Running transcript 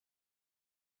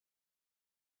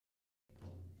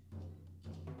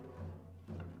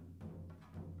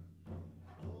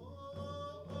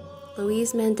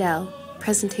Louise Mandell,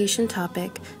 presentation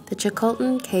topic, the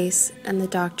Tsilhqot'in case and the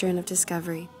Doctrine of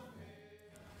Discovery.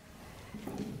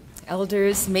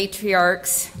 Elders,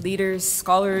 matriarchs, leaders,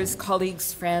 scholars,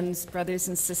 colleagues, friends, brothers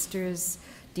and sisters,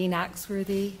 Dean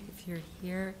Axworthy, if you're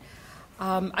here.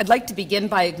 I'd like to begin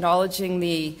by acknowledging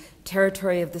the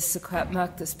territory of the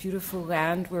Tsilhqot'in, this beautiful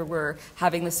land where we're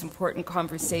having this important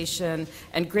conversation,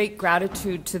 and great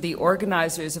gratitude to the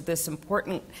organizers of this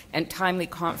important and timely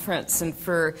conference and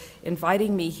for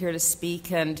inviting me here to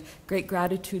speak, and great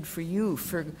gratitude for you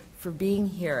for being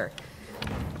here.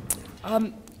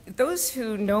 Those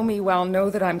who know me well know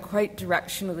that I'm quite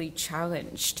directionally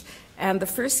challenged. And the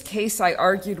first case I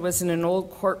argued was in an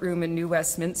old courtroom in New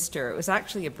Westminster. It was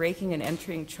actually a breaking and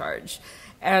entering charge.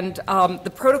 And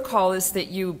the protocol is that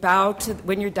you bow to,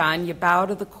 when you're done, you bow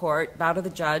to the court, bow to the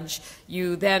judge,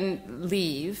 you then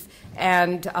leave.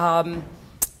 And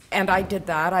I did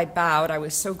that. I bowed. I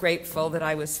was so grateful that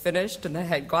I was finished and that I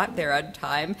had got there on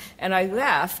time. And I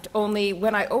left, only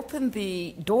when I opened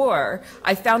the door,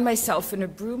 I found myself in a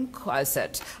broom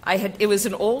closet. It was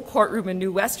an old courtroom in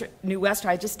New West.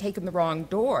 I had just taken the wrong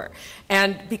door.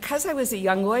 And because I was a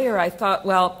young lawyer, I thought,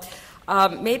 well,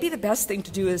 maybe the best thing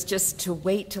to do is just to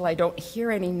wait till I don't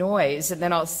hear any noise, and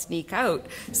then I'll sneak out.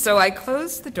 So I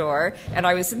closed the door, and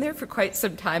I was in there for quite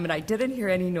some time, and I didn't hear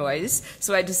any noise,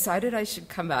 so I decided I should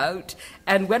come out.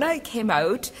 And when I came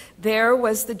out, there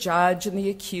was the judge and the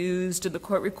accused and the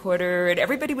court recorder, and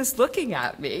everybody was looking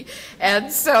at me.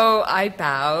 And so I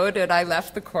bowed, and I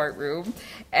left the courtroom,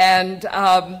 and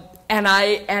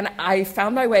I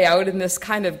found my way out in this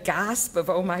kind of gasp of,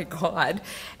 oh my God.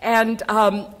 And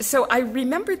so I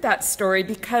remembered that story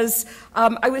because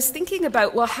I was thinking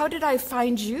about, well, how did I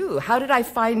find you? How did I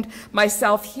find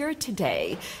myself here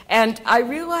today? And I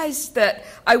realized that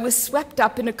I was swept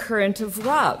up in a current of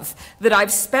love, that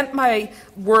I've spent my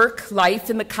work life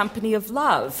in the company of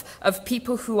love, of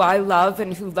people who I love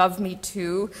and who love me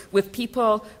too, with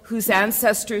people whose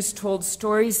ancestors told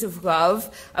stories of love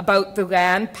about the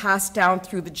land passed down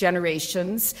through the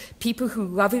generations, people who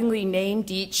lovingly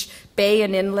named each bay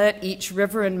and inlet, each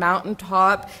river and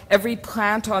mountaintop. Every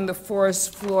plant on the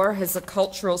forest floor has a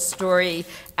cultural story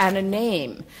and a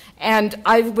name. And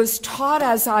I was taught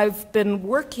as I've been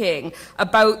working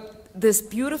about this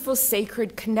beautiful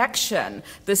sacred connection,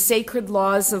 the sacred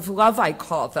laws of love, I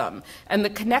call them. And the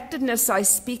connectedness I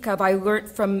speak of, I learnt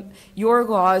from your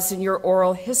laws and your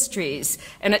oral histories.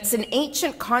 And it's an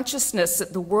ancient consciousness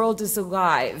that the world is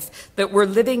alive, that we're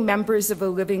living members of a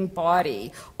living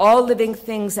body, all living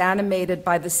things animated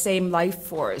by the same life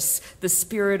force, the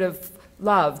spirit of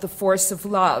love, the force of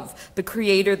love, the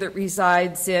creator that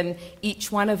resides in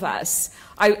each one of us.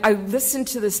 I listened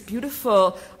to this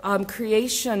beautiful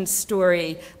creation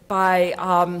story by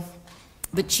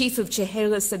the chief of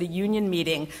Chehalis at a union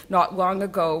meeting not long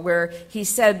ago, where he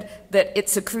said that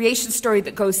it's a creation story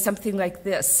that goes something like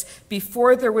this.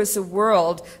 Before there was a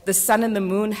world, the sun and the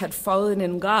moon had fallen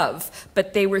in love,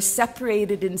 but they were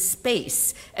separated in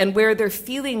space, and where their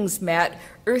feelings met,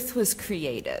 earth was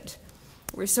created.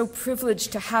 We're so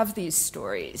privileged to have these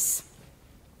stories.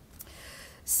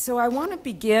 So I want to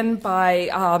begin by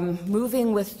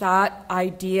moving with that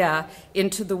idea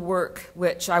into the work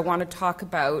which I want to talk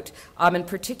about, and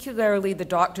particularly the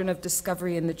Doctrine of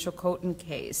Discovery in the Tsilhqot'in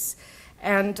case.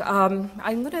 And I'm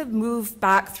going to move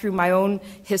back through my own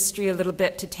history a little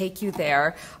bit to take you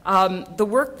there. The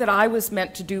work that I was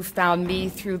meant to do found me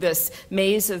through this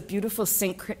maze of beautiful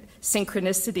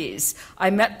synchronicities. I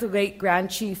met the late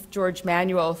Grand Chief George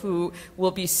Manuel, who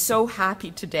will be so happy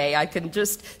today. I can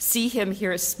just see him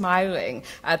here smiling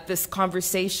at this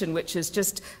conversation, which is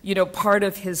just, you know, part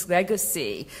of his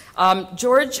legacy.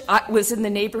 George was in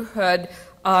the neighborhood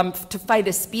to fight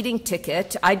a speeding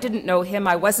ticket. I didn't know him.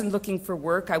 I wasn't looking for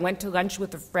work. I went to lunch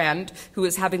with a friend who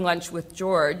was having lunch with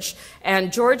George,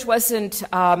 and George wasn't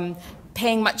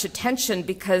paying much attention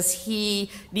because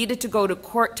he needed to go to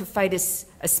court to fight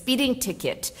a speeding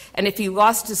ticket, and if he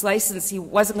lost his license, he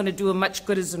wasn't going to do him much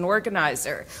good as an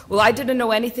organizer. Well, I didn't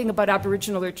know anything about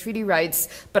Aboriginal or treaty rights,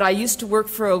 but I used to work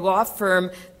for a law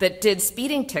firm that did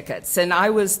speeding tickets, and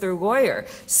I was their lawyer.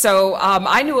 So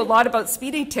I knew a lot about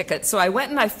speeding tickets, so I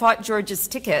went and I fought George's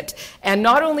ticket, and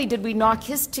not only did we knock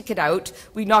his ticket out,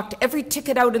 we knocked every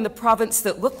ticket out in the province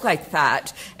that looked like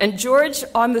that, and George,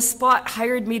 on the spot,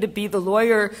 hired me to be the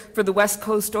lawyer for the West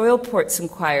Coast Oil Ports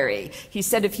Inquiry. He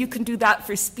said, if you can do that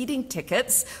for speeding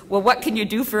tickets, well, what can you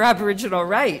do for Aboriginal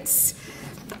rights?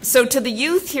 So to the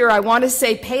youth here, I want to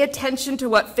say, pay attention to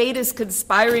what fate is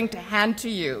conspiring to hand to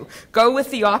you. Go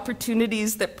with the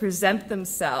opportunities that present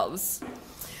themselves.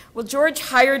 Well, George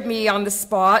hired me on the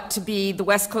spot to be the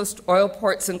West Coast Oil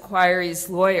Ports Inquiry's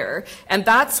lawyer, and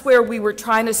that's where we were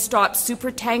trying to stop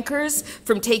supertankers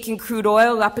from taking crude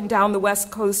oil up and down the West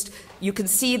Coast. You can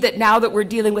see that now that we're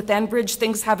dealing with Enbridge,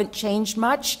 things haven't changed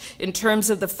much in terms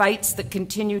of the fights that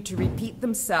continue to repeat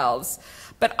themselves.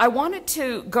 But I wanted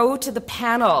to go to the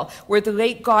panel where the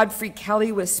late Godfrey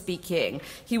Kelly was speaking.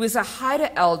 He was a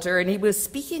Haida elder, and he was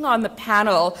speaking on the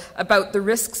panel about the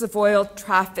risks of oil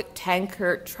traffic,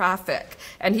 tanker traffic.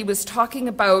 And he was talking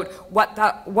about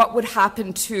what would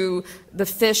happen to the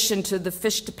fish and to the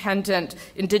fish-dependent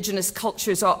indigenous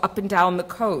cultures all up and down the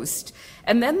coast.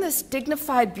 And then this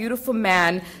dignified, beautiful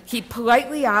man, he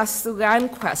politely asked the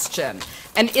land question.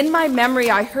 And in my memory,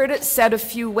 I heard it said a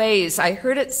few ways. I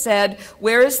heard it said,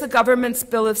 where is the government's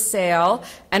bill of sale?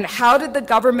 And how did the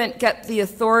government get the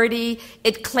authority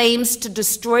it claims to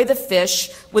destroy the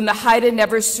fish when the Haida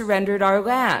never surrendered our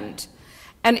land?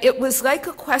 And it was like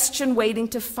a question waiting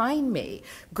to find me.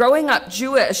 Growing up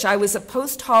Jewish, I was a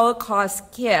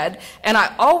post-Holocaust kid, and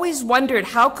I always wondered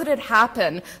how could it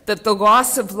happen that the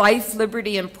loss of life,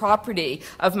 liberty, and property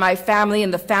of my family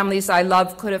and the families I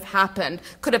love could have happened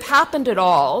at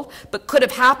all, but could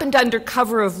have happened under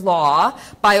cover of law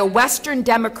by a Western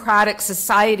democratic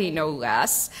society, no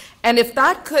less. And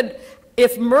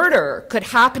if murder could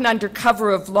happen under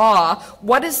cover of law,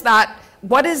 what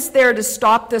is there to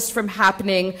stop this from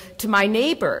happening to my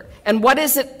neighbor? And what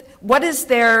is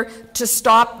there to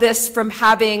stop this from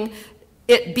having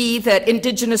it be that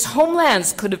indigenous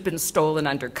homelands could have been stolen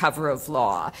under cover of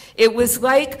law? It was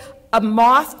like a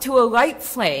moth to a light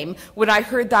flame when I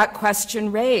heard that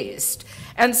question raised.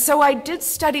 And so I did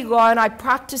study law and I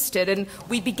practiced it. And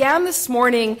we began this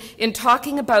morning in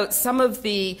talking about some of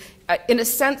the in a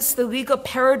sense, the legal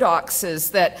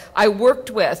paradoxes that I worked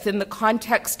with in the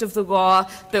context of the law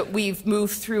that we've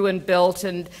moved through and built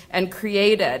and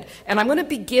created. And I'm going to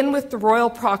begin with the Royal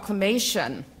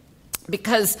Proclamation,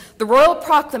 because the Royal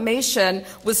Proclamation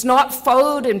was not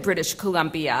followed in British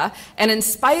Columbia, and in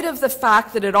spite of the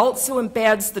fact that it also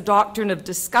embeds the doctrine of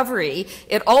discovery,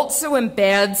 it also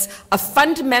embeds a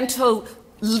fundamental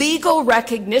legal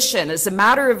recognition as a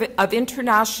matter of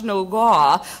international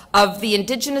law of the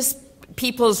indigenous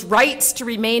people's rights to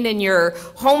remain in your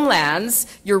homelands,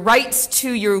 your rights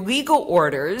to your legal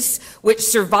orders, which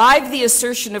survive the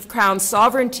assertion of Crown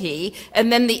sovereignty,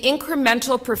 and then the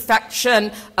incremental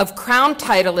perfection of Crown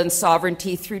title and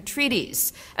sovereignty through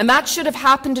treaties. And that should have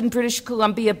happened in British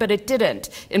Columbia, but it didn't.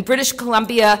 In British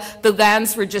Columbia, the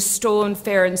lands were just stolen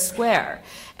fair and square.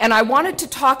 And I wanted to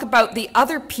talk about the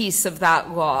other piece of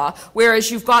that law, whereas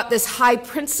you've got this high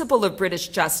principle of British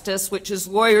justice, which as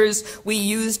lawyers we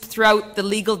used throughout the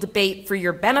legal debate for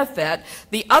your benefit.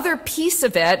 The other piece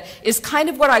of it is kind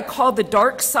of what I call the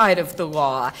dark side of the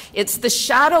law. It's the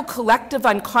shadow collective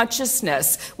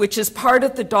unconsciousness, which is part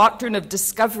of the doctrine of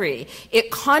discovery.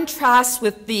 It contrasts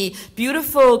with the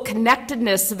beautiful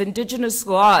connectedness of Indigenous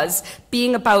laws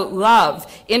being about love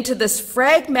into this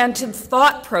fragmented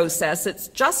thought process. It's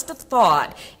just a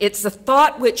thought. It's a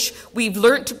thought which we've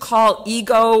learned to call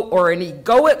ego, or an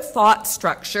egoic thought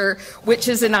structure, which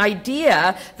is an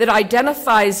idea that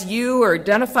identifies you or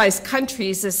identifies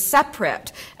countries as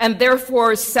separate, and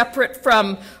therefore separate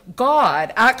from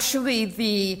God. Actually,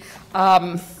 the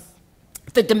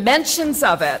dimensions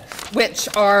of it, which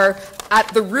are at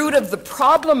the root of the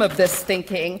problem of this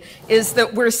thinking, is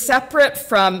that we're separate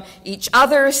from each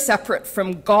other, separate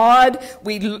from God.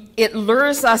 It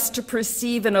lures us to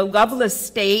perceive in a loveless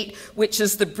state, which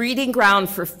is the breeding ground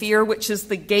for fear, which is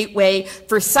the gateway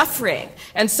for suffering.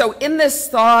 And so in this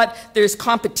thought, there's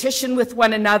competition with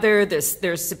one another,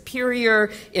 there's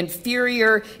superior,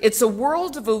 inferior. It's a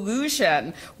world of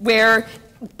illusion where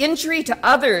injury to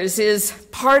others is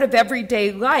part of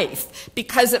everyday life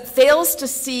because it fails to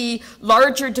see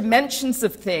larger dimensions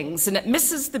of things, and it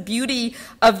misses the beauty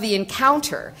of the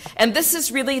encounter. And this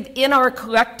is really in our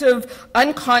collective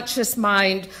unconscious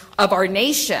mind of our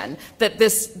nation, that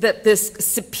this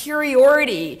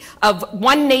superiority of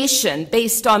one nation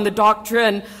based on the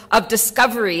doctrine of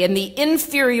discovery and the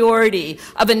inferiority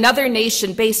of another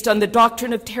nation based on the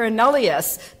doctrine of terra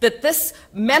nullius, that this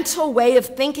mental way of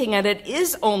thinking, and it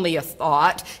is only a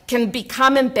thought, can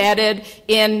become embedded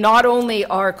in not only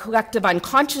our collective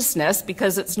unconsciousness,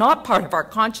 because it's not part of our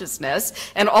consciousness,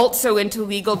 and also into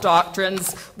legal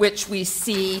doctrines which we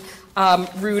see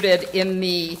rooted in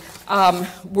the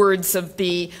words of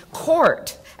the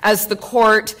court, as the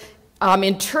court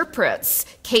interprets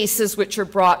cases which are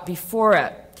brought before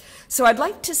it. So I'd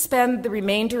like to spend the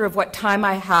remainder of what time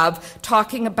I have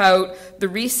talking about the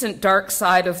recent dark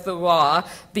side of the law,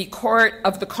 the court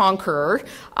of the conqueror,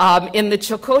 in the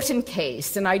Tsilhqot'in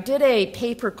case. And I did a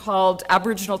paper called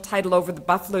Aboriginal Title Over the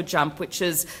Buffalo Jump, which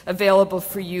is available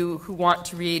for you who want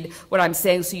to read what I'm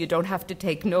saying so you don't have to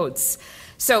take notes.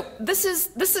 So this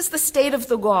is the state of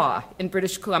the law in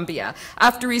British Columbia.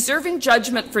 After reserving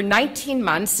judgment for 19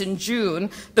 months in June,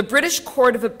 the British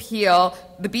Court of Appeal,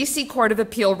 the BC Court of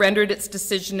Appeal, rendered its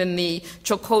decision in the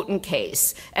Tsilhqot'in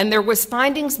case. And there was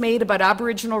findings made about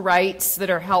Aboriginal rights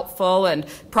that are helpful and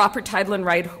proper title and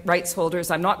rights holders.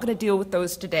 I'm not going to deal with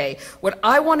those today. What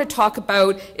I want to talk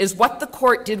about is what the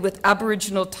court did with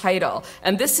Aboriginal title.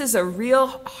 And this is a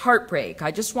real heartbreak. I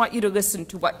just want you to listen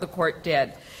to what the court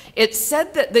did. It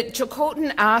said that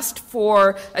Tsilhqot'in asked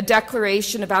for a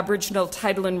declaration of Aboriginal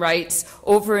title and rights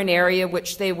over an area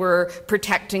which they were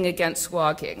protecting against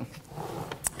logging.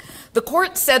 The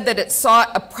court said that it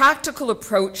sought a practical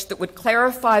approach that would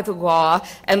clarify the law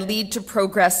and lead to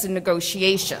progress in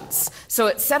negotiations. So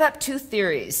it set up two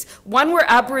theories. One where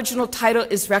Aboriginal title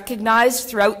is recognized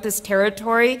throughout this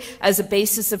territory as a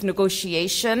basis of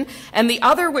negotiation, and the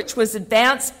other, which was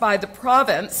advanced by the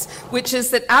province, which is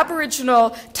that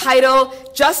Aboriginal title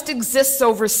just exists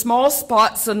over small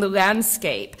spots on the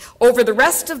landscape. Over the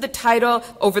rest of the title,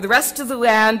 over the rest of the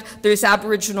land, there's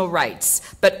Aboriginal rights.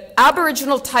 But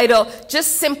Aboriginal title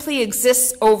just simply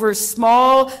exists over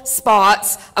small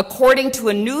spots according to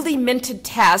a newly minted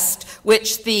test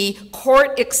which the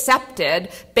court accepted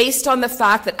based on the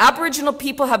fact that Aboriginal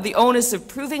people have the onus of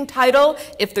proving title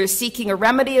if they're seeking a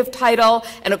remedy of title,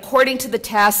 and according to the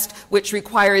test, which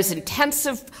requires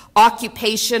intensive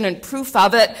occupation and proof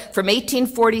of it from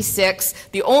 1846,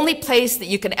 the only place that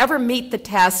you can ever meet the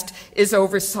test is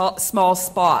over small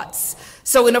spots.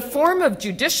 So in a form of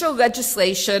judicial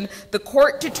legislation, the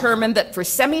court determined that for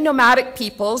semi-nomadic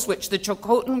peoples, which the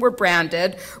Tsilhqot'in were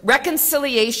branded,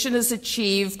 reconciliation is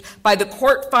achieved by the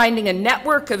court finding a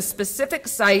network of specific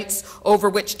sites over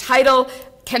which title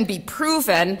can be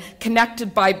proven,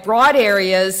 connected by broad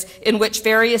areas in which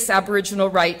various Aboriginal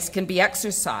rights can be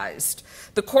exercised.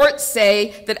 The courts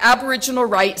say that Aboriginal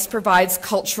rights provides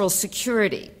cultural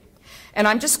security. And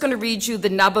I'm just going to read you the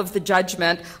nub of the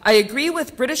judgment. I agree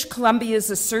with British Columbia's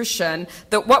assertion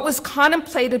that what was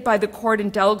contemplated by the court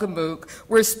in Delgamuukw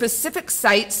were specific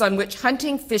sites on which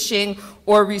hunting, fishing,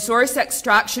 or resource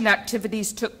extraction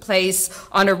activities took place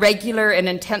on a regular and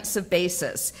intensive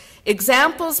basis.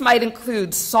 Examples might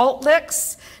include salt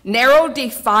licks, narrow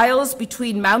defiles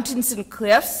between mountains and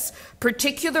cliffs,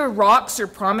 particular rocks or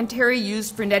promontory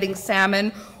used for netting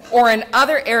salmon, or in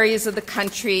other areas of the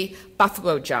country,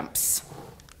 buffalo jumps.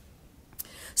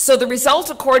 So the result,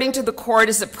 according to the court,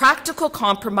 is a practical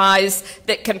compromise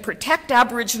that can protect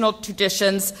Aboriginal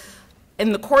traditions,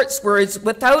 in the court's words,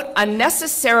 without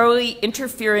unnecessarily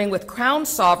interfering with Crown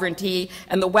sovereignty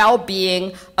and the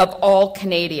well-being of all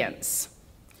Canadians.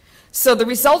 So the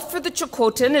result for the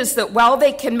Tsilhqot'in is that while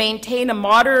they can maintain a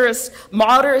modest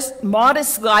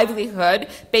livelihood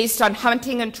based on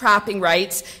hunting and trapping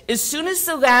rights, as soon as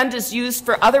the land is used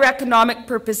for other economic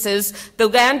purposes, the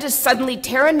land is suddenly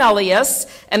terra nullius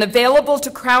and available to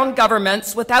Crown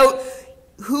governments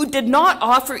who did not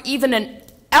offer even an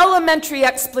elementary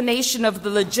explanation of the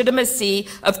legitimacy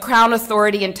of Crown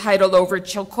authority and title over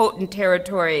Tsilhqot'in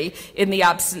territory in the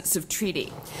absence of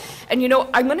treaty. And you know,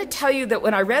 I'm going to tell you that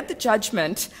when I read the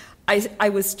judgment, I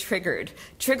was triggered.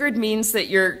 Triggered means that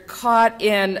you're caught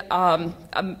in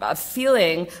a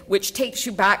feeling which takes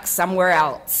you back somewhere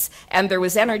else. And there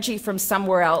was energy from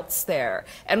somewhere else there.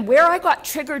 And where I got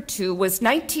triggered to was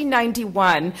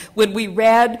 1991 when we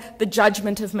read the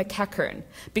judgment of McEachern.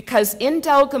 Because in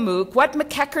Delgamuukw, what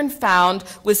McEachern found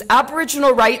was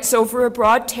Aboriginal rights over a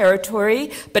broad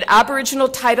territory, but Aboriginal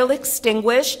title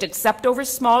extinguished except over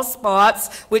small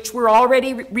spots, which were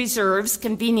already reserves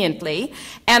conveniently.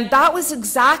 And that was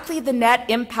exactly the net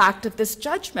impact of this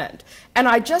judgment. And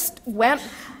I just went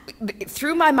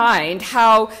through my mind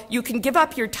how you can give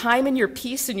up your time and your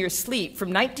peace and your sleep from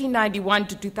 1991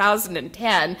 to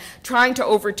 2010 trying to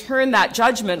overturn that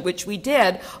judgment, which we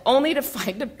did, only to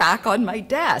find it back on my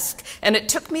desk. And it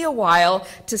took me a while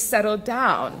to settle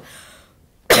down.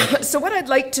 So what I'd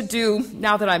like to do,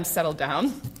 now that I'm settled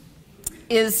down,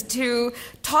 is to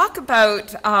talk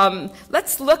about,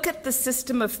 let's look at the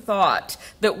system of thought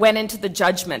that went into the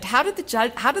judgment. How did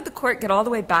the court get all the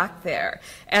way back there?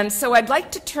 And so I'd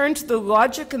like to turn to the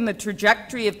logic and the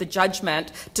trajectory of the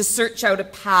judgment to search out a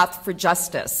path for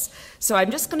justice. So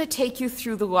I'm just going to take you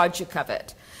through the logic of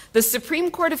it. The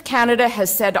Supreme Court of Canada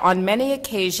has said on many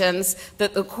occasions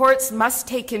that the courts must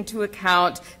take into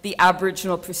account the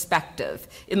Aboriginal perspective.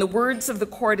 In the words of the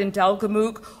court in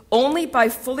Delgamuukw, only by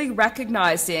fully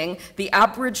recognizing the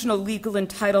Aboriginal legal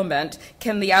entitlement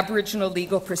can the Aboriginal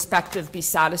legal perspective be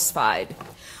satisfied.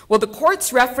 Well, the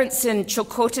court's reference in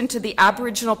Tsilhqot'in to the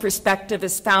Aboriginal perspective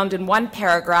is found in one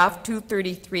paragraph,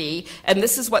 233, and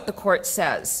this is what the court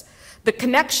says. The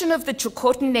connection of the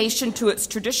Tsilhqot'in nation to its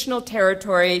traditional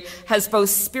territory has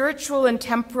both spiritual and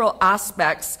temporal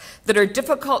aspects that are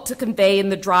difficult to convey in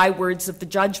the dry words of the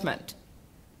judgment.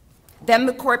 Then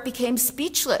the court became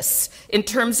speechless in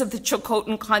terms of the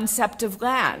Tsilhqot'in concept of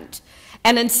land.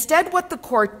 And instead what the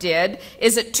court did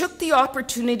is it took the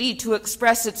opportunity to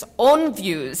express its own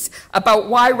views about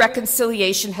why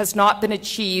reconciliation has not been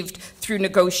achieved through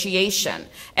negotiation.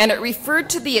 And it referred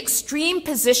to the extreme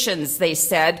positions, they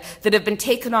said, that have been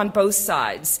taken on both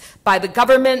sides by the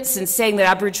governments in saying that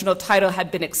Aboriginal title had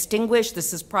been extinguished.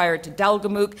 This is prior to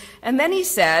Delgamuukw. And then he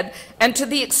said, and to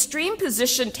the extreme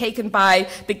position taken by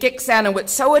the Gitxsan and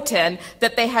Wet'suwet'en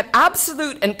that they had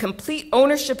absolute and complete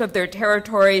ownership of their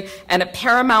territory and a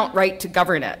paramount right to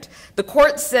govern it. The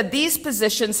court said these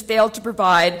positions failed to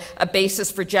provide a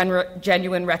basis for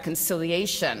genuine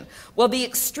reconciliation. Well, the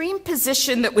extreme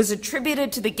position that was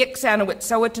attributed to the Gitxsan and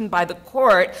Wet'suwet'en by the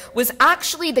court was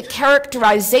actually the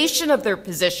characterization of their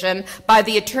position by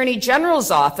the Attorney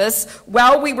General's office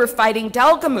while we were fighting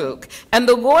Delgamuukw. And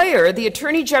the lawyer, the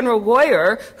Attorney General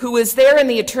lawyer, who was there in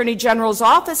the Attorney General's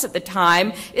office at the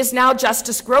time, is now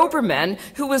Justice Groberman,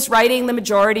 who was writing the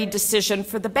majority decision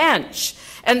for the bench.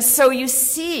 And so you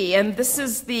see, and this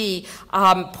is the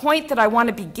point that I want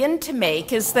to begin to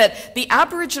make, is that the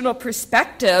Aboriginal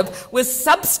perspective was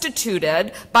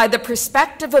substituted by the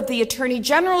perspective of the Attorney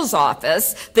General's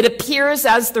office that appears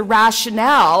as the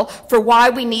rationale for why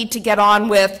we need to get on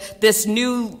with this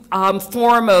new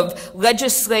form of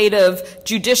legislative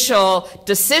judicial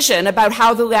decision about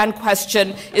how the land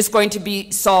question is going to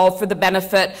be solved for the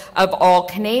benefit of all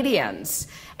Canadians.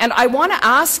 And I want to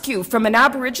ask you, from an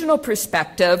Aboriginal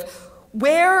perspective,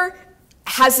 where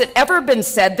has it ever been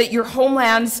said that your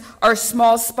homelands are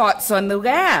small spots on the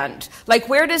land? Like,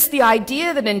 where does the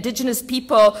idea that Indigenous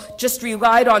people just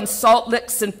relied on salt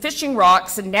licks and fishing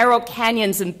rocks and narrow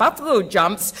canyons and buffalo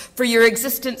jumps for your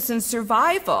existence and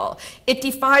survival? It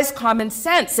defies common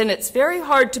sense, and it's very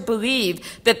hard to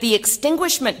believe that the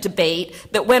extinguishment debate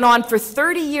that went on for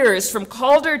 30 years from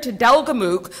Calder to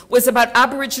Delgamuukw was about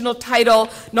Aboriginal title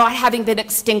not having been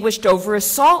extinguished over a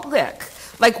salt lick.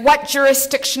 Like, what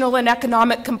jurisdictional and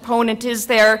economic component is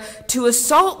there to a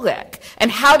salt lick? And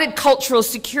how did cultural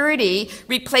security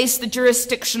replace the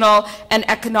jurisdictional and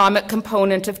economic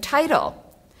component of title?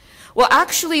 Well,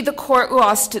 actually, the court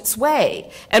lost its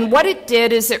way. And what it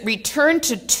did is it returned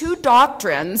to two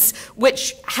doctrines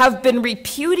which have been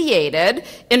repudiated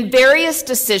in various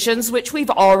decisions which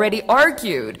we've already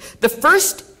argued. The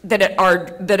first that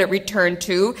it returned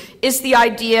to is the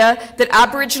idea that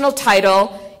Aboriginal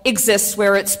title exists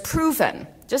where it's proven.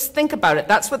 Just think about it.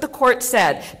 That's what the court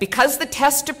said. Because the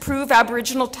test to prove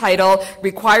Aboriginal title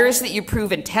requires that you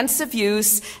prove intensive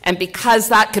use, and because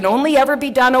that can only ever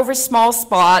be done over small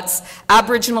spots,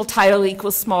 Aboriginal title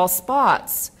equals small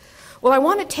spots. Well, I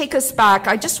want to take us back.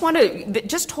 I just want to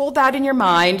just hold that in your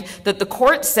mind, that the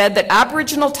court said that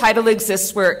Aboriginal title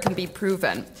exists where it can be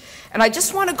proven. And I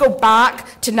just want to go back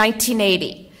to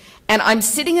 1980. And I'm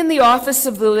sitting in the office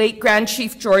of the late Grand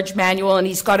Chief George Manuel, and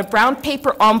he's got a brown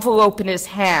paper envelope in his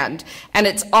hand. And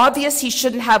it's obvious he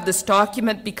shouldn't have this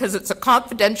document because it's a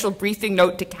confidential briefing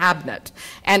note to Cabinet.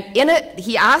 And in it,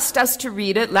 he asked us to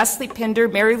read it. Leslie Pinder,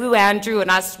 Mary Lou Andrew, and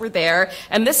us were there.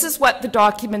 And this is what the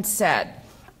document said.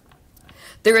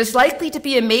 There is likely to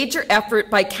be a major effort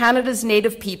by Canada's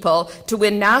Native people to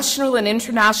win national and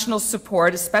international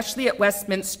support, especially at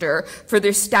Westminster, for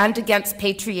their stand against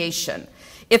patriation.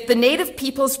 If the Native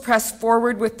peoples press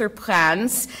forward with their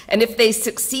plans, and if they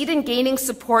succeed in gaining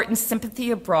support and sympathy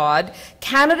abroad,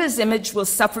 Canada's image will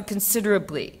suffer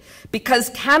considerably. Because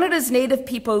Canada's Native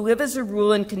people live as a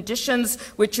rule in conditions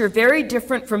which are very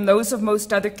different from those of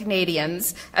most other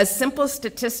Canadians, as simple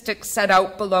statistics set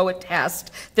out below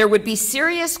attest, there would be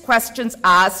serious questions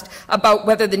asked about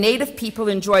whether the Native people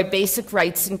enjoy basic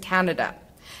rights in Canada.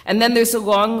 And then there's a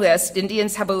long list.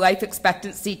 Indians have a life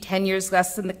expectancy 10 years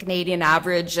less than the Canadian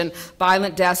average, and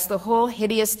violent deaths, the whole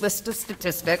hideous list of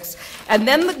statistics. And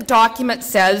then the document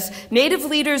says, Native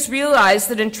leaders realize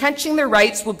that entrenching their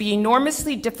rights will be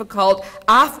enormously difficult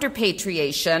after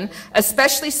patriation,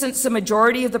 especially since the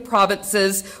majority of the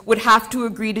provinces would have to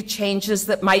agree to changes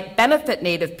that might benefit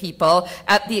Native people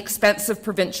at the expense of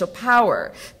provincial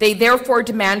power. They therefore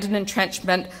demand an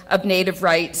entrenchment of Native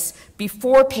rights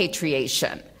before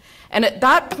patriation. And at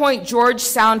that point, George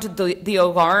sounded the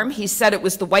alarm. He said it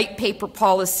was the white paper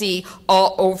policy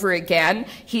all over again.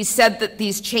 He said that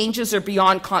these changes are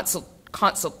beyond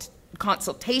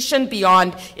consultation,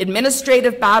 beyond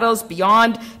administrative battles,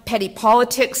 beyond petty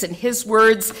politics. In his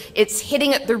words, it's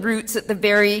hitting at the roots, at the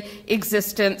very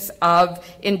existence of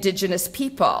Indigenous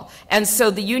people. And so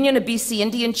the Union of BC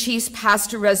Indian Chiefs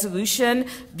passed a resolution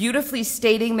beautifully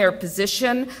stating their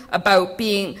position about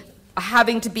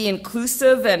having to be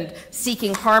inclusive and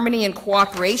seeking harmony and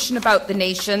cooperation about the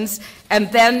nations. And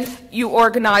then you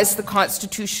organize the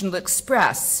Constitutional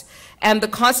Express. And the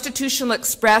Constitutional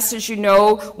Express, as you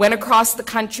know, went across the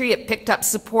country. It picked up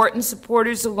support and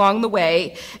supporters along the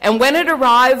way. And when it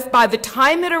arrived, by the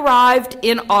time it arrived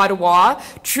in Ottawa,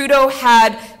 Trudeau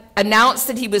had announced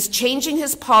that he was changing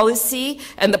his policy,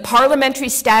 and the Parliamentary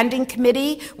Standing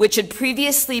Committee, which had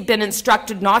previously been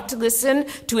instructed not to listen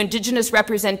to Indigenous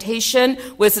representation,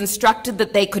 was instructed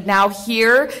that they could now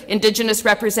hear Indigenous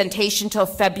representation till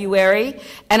February.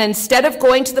 And instead of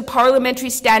going to the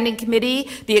Parliamentary Standing Committee,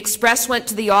 the Express went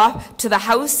to the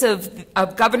House of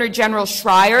Governor General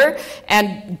Schreier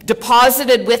and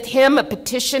deposited with him a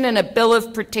petition and a bill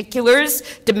of particulars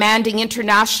demanding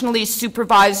internationally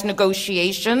supervised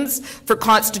negotiations for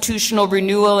constitutional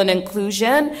renewal and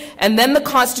inclusion. And then the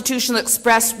Constitutional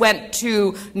Express went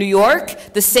to New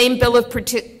York. The same bill of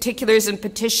particulars and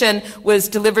petition was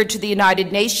delivered to the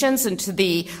United Nations and to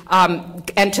the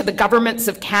governments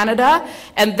of Canada.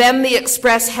 And then the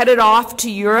Express headed off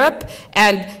to Europe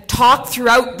and talked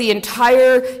throughout the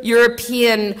entire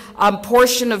European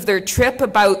portion of their trip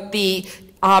about the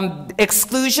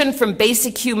exclusion from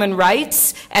basic human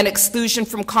rights and exclusion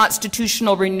from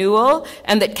constitutional renewal,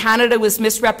 and that Canada was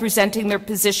misrepresenting their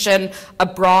position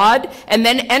abroad, and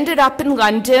then ended up in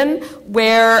London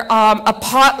where a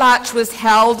potlatch was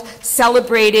held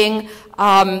celebrating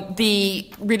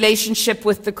the relationship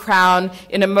with the Crown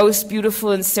in a most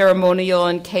beautiful and ceremonial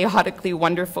and chaotically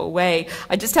wonderful way.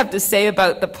 I just have to say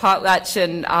about the potlatch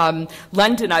in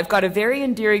London, I've got a very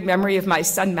endearing memory of my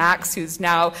son Max, who's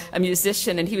now a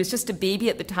musician, and he was just a baby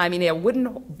at the time, and he had a wooden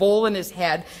bowl in his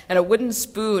head and a wooden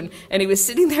spoon, and he was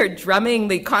sitting there drumming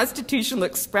the Constitutional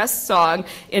Express song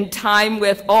in time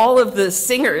with all of the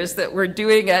singers that were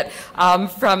doing it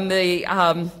from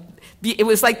the it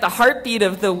was like the heartbeat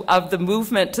of the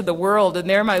movement to the world, and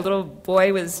there my little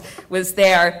boy was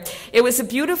there. It was a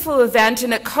beautiful event,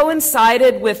 and it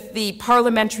coincided with the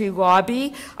parliamentary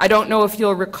lobby. I don't know if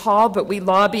you'll recall, but we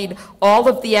lobbied all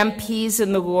of the MPs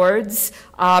in the Lords.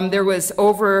 There was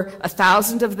over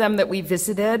 1,000 of them that we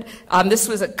visited. This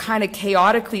was a kind of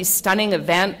chaotically stunning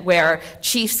event where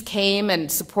chiefs came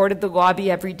and supported the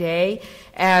lobby every day.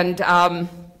 And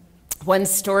one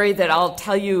story that I'll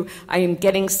tell you, I am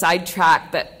getting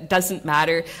sidetracked, but doesn't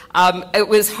matter. It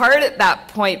was hard at that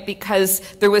point because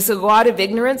there was a lot of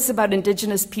ignorance about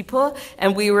Indigenous people,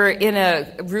 and we were in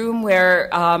a room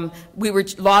where we were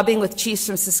lobbying with chiefs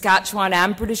from Saskatchewan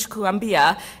and British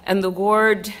Columbia, and the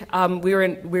Lord, we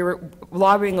were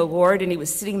lobbying a Lord, and he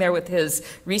was sitting there with his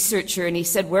researcher, and he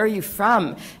said, "Where are you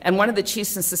from?" And one of the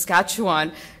chiefs in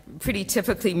Saskatchewan pretty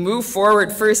typically moved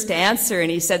forward first to answer, and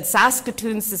he said,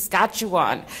 "Saskatoon,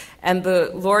 Saskatchewan." And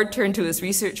the Lord turned to his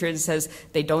researcher and says,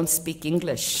 "They don't speak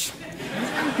English."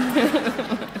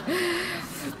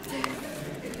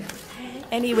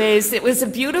 Anyways, it was a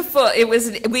beautiful,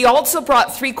 we also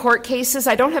brought 3 court cases.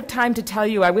 I don't have time to tell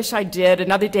you, I wish I did.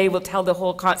 Another day we'll tell the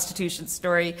whole Constitution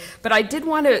story. But I did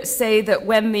want to say that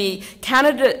when the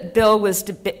Canada Bill was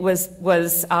debated,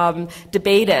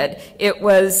 it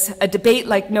was a debate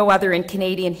like no other in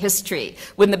Canadian history.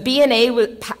 When the BNA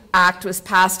Act was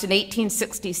passed in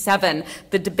 1867,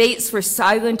 the debates were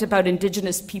silent about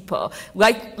Indigenous people.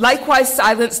 Likewise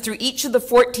silence through each of the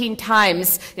 14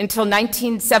 times until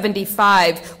 1975,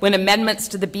 when amendments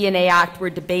to the BNA Act were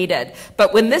debated.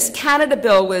 But when this Canada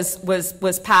Bill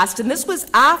was passed, and this was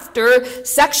after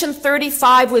Section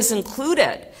 35 was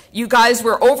included, You guys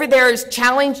were over there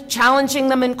challenging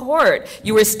them in court.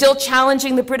 You were still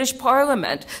challenging the British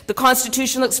Parliament. The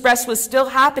Constitutional Express was still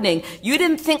happening. You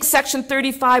didn't think Section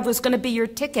 35 was going to be your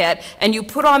ticket, and you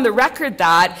put on the record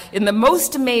that in the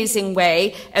most amazing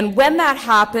way. And when that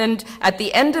happened, at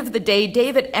the end of the day,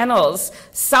 David Ennals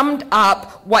summed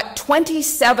up what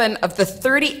 27 of the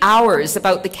 30 hours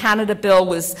about the Canada Bill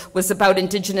was about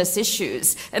Indigenous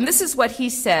issues. And this is what he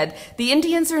said: the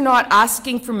Indians are not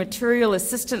asking for material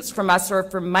assistance from us or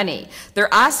for money.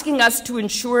 They're asking us to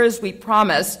ensure, as we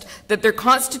promised, that their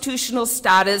constitutional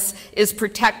status is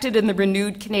protected in the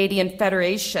renewed Canadian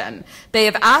Federation. They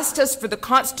have asked us for the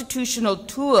constitutional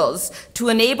tools to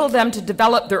enable them to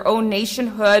develop their own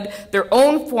nationhood, their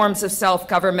own forms of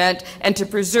self-government, and to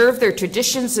preserve their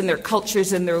traditions and their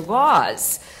cultures and their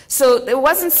laws. So it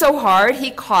wasn't so hard.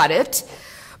 He caught it.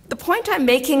 The point I'm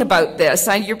making about this,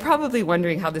 and you're probably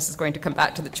wondering how this is going to come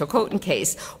back to the Tsilhqot'in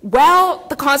case. While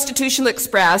the Constitutional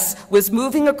Express was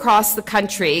moving across the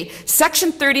country,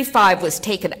 Section 35 was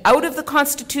taken out of the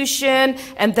Constitution,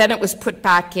 and then it was put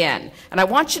back in. And I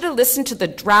want you to listen to the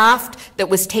draft that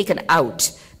was taken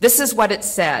out. This is what it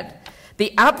said: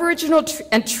 the Aboriginal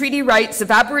and treaty rights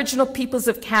of Aboriginal peoples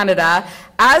of Canada,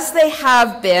 as they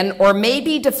have been or may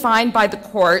be defined by the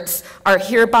courts, are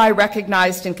hereby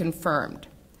recognized and confirmed.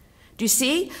 Do you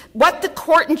see? What the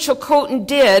court in Tsilhqot'in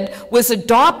did was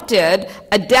adopted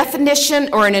a definition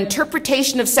or an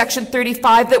interpretation of Section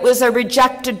 35 that was a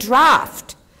rejected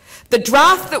draft. The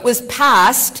draft that was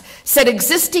passed said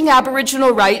existing Aboriginal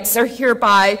rights are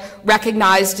hereby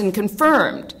recognized and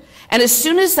confirmed. And as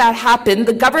soon as that happened,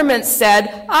 the government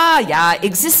said,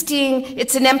 existing,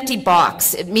 it's an empty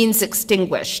box. It means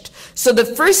extinguished. So the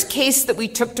first case that we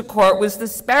took to court was the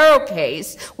Sparrow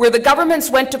case, where the governments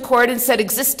went to court and said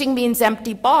existing means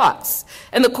empty box.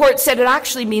 And the court said it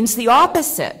actually means the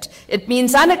opposite. It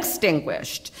means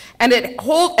unextinguished.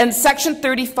 And Section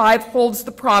 35 holds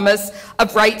the promise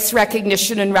of rights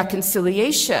recognition and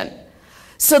reconciliation.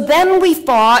 So then we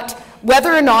fought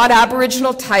whether or not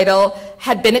Aboriginal title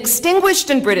had been extinguished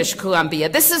in British Columbia.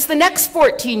 This is the next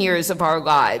 14 years of our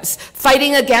lives,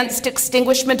 fighting against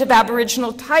extinguishment of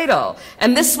Aboriginal title.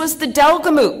 And this was the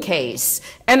Delgamuukw case.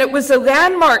 And it was a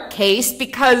landmark case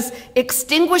because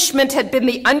extinguishment had been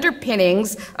the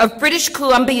underpinnings of British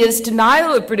Columbia's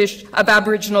denial of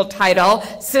Aboriginal title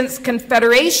since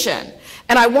Confederation.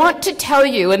 And I want to tell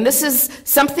you, and this is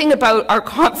something about our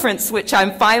conference, which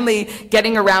I'm finally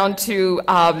getting around to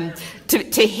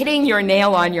hitting your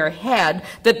nail on your head,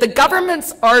 that the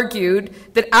governments argued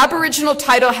that Aboriginal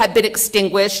title had been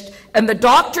extinguished, and the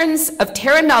doctrines of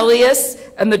terra nullius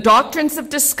and the doctrines of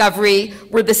discovery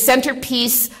were the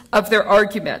centerpiece of their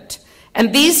argument.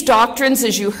 And these doctrines,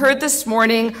 as you heard this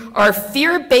morning, are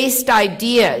fear-based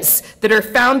ideas that are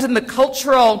found in the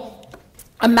cultural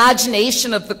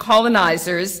imagination of the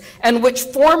colonizers and which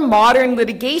form modern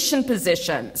litigation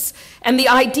positions. And the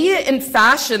idea in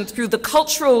fashion through the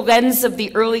cultural lens of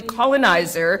the early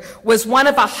colonizer was one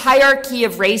of a hierarchy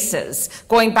of races,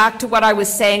 going back to what I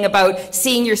was saying about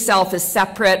seeing yourself as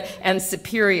separate and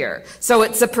superior. So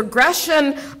it's a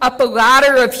progression up a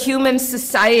ladder of human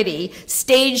society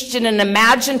staged in an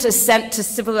imagined ascent to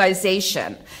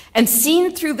civilization. And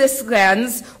seen through this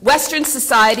lens, Western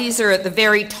societies are at the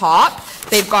very top.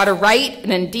 They've got a right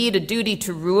and indeed a duty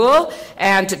to rule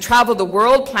and to travel the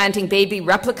world, planting baby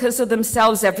replicas of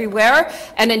themselves everywhere.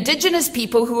 And Indigenous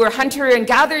people who are hunter and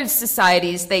gatherer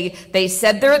societies, they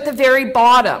said they're at the very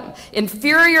bottom.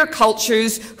 Inferior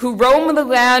cultures who roam the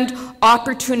land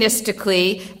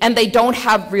opportunistically, and they don't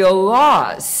have real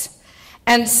laws.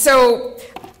 And so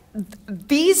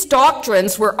these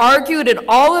doctrines were argued in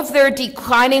all of their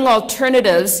declining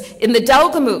alternatives in the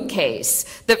Delgamuukw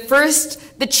case. That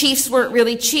first, the chiefs weren't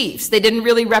really chiefs. They didn't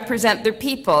really represent their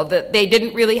people. That they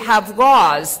didn't really have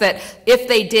laws. That if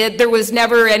they did, there was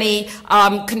never any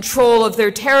control of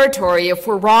their territory. If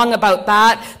we're wrong about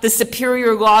that, the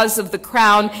superior laws of the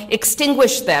crown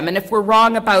extinguished them. And if we're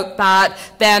wrong about that,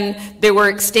 then they were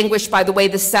extinguished by the way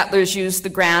the settlers used the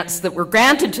grants that were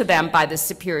granted to them by the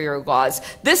superior laws.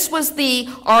 This was the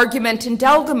argument in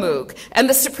Delgamuukw, and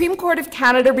the Supreme Court of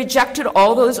Canada rejected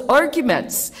all those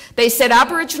arguments. They said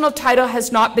Aboriginal title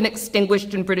has not been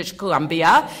extinguished in British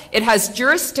Columbia. It has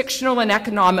jurisdictional and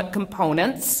economic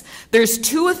components. There's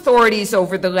two authorities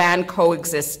over the land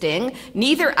coexisting,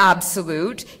 neither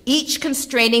absolute, each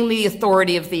constraining the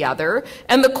authority of the other,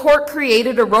 and the court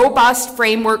created a robust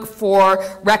framework for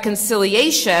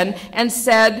reconciliation and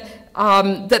said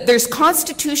that there's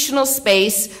constitutional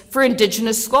space for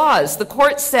Indigenous laws. The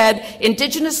court said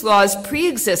Indigenous laws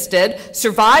pre-existed,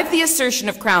 survived the assertion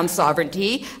of Crown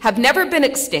sovereignty, have never been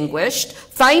extinguished,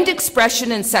 find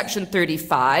expression in Section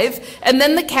 35, and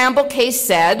then the Campbell case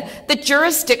said that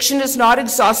jurisdiction is not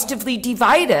exhaustively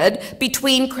divided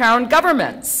between Crown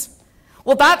governments.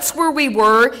 Well, that's where we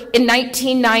were in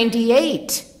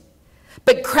 1998.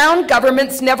 But Crown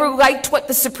governments never liked what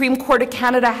the Supreme Court of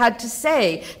Canada had to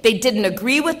say. They didn't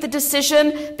agree with the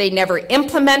decision, they never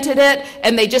implemented it,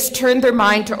 and they just turned their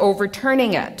mind to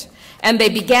overturning it. And they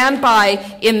began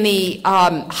by, in the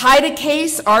Haida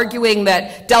case, arguing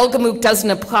that Tsilhqot'in doesn't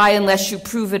apply unless you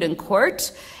prove it in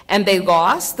court. And they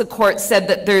lost. The court said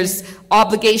that there's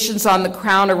obligations on the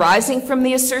Crown arising from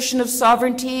the assertion of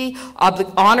sovereignty,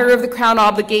 honor of the Crown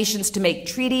obligations to make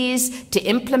treaties, to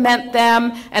implement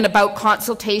them, and about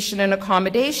consultation and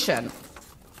accommodation.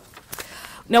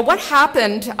 Now, what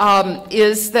happened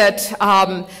is that,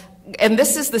 and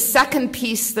this is the second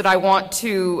piece that I want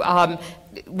to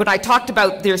when I talked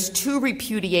about there's two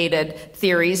repudiated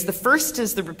theories. The first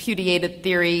is the repudiated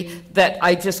theory that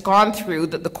I've just gone through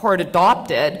that the court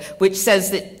adopted, which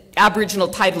says that Aboriginal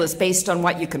title is based on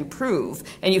what you can prove.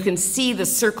 And you can see the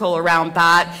circle around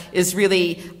that is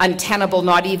really untenable,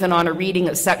 not even on a reading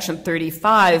of Section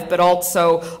 35, but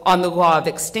also on the law of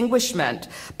extinguishment.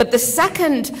 But the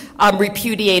second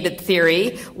repudiated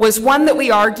theory was one that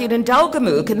we argued in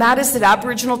Tsilhqot'in, and that is that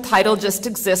Aboriginal title just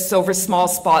exists over small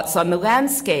spots on the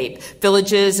landscape,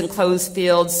 villages, enclosed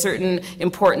fields, certain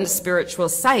important spiritual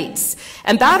sites.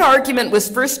 And that argument was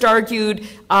first argued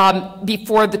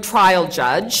before the trial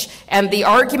judge. And the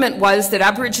argument was that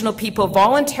Aboriginal people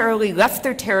voluntarily left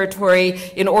their territory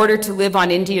in order to live on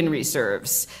Indian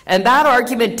reserves. And that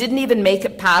argument didn't even make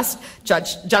it past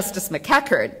Justice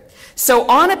McEachern. So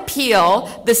on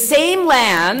appeal, the same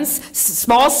lands,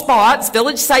 small spots,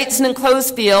 village sites and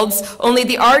enclosed fields, only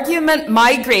the argument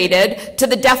migrated to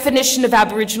the definition of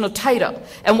Aboriginal title.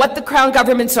 And what the Crown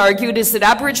governments argued is that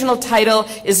Aboriginal title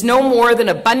is no more than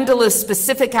a bundle of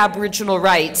specific Aboriginal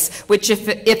rights, which if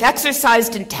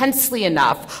exercised intensely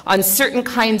enough on certain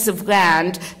kinds of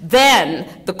land, then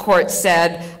the court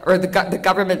said, or the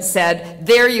government said,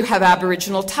 there you have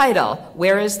Aboriginal title.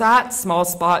 Where is that? Small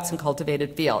spots and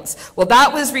cultivated fields. Well,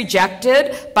 that was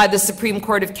rejected by the Supreme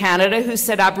Court of Canada, who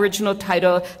said Aboriginal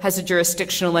title has a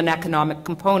jurisdictional and economic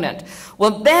component.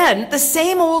 Well, then the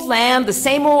same old land, the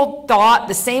same old thought,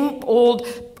 the same old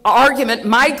argument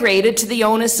migrated to the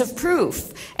onus of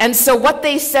proof. And so what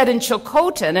they said in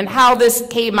Tsilhqot'in, and how this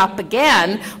came up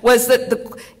again, was that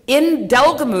in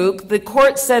Tsilhqot'in, the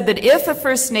court said that if a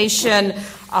First Nation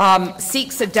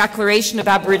seeks a declaration of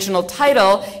Aboriginal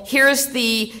title, here's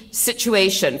the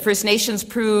situation. First Nations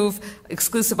prove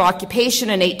exclusive occupation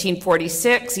in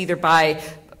 1846, either by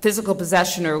physical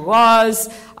possession or laws,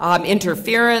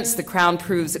 interference, the Crown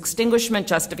proves extinguishment,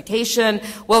 justification.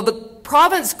 Well, the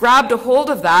province grabbed a hold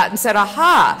of that and said,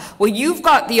 aha, well, you've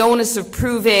got the onus of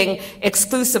proving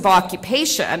exclusive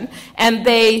occupation, and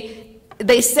they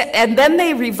said, and then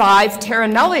they revived terra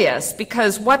nullius,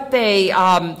 because what they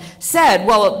said,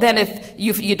 well, then if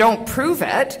you don't prove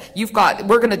it,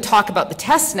 we're going to talk about the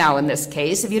test now in this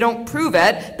case. If you don't prove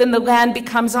it, then the land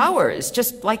becomes ours,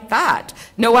 just like that.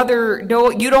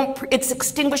 It's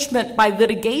extinguishment by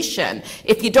litigation.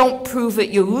 If you don't prove it,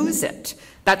 you lose it.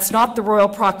 That's not the Royal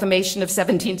Proclamation of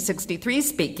 1763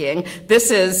 speaking. This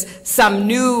is some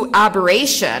new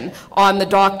aberration on the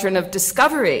doctrine of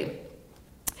discovery.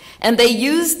 And they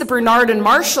used the Bernard and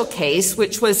Marshall case,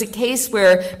 which was a case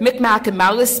where Micmac and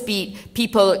Malispet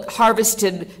people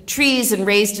harvested trees and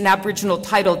raised an Aboriginal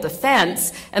title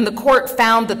defense, and the court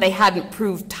found that they hadn't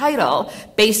proved title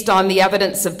based on the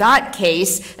evidence of that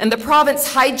case, and the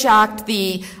province hijacked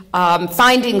the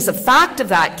findings of fact of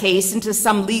that case into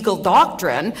some legal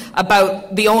doctrine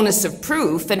about the onus of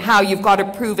proof and how you've got to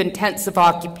prove intensive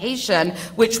occupation,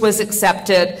 which was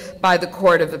accepted by the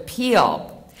Court of Appeal.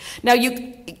 Now,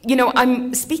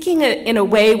 I'm speaking in a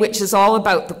way which is all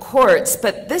about the courts,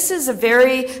 but this is a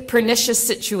very pernicious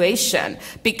situation,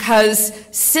 because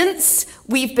since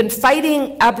we've been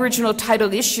fighting Aboriginal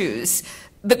title issues,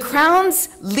 the Crown's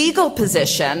legal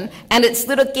position and its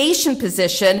litigation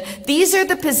position, these are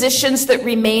the positions that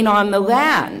remain on the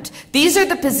land. These are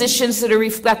the positions that are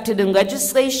reflected in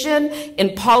legislation,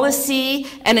 in policy,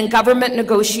 and in government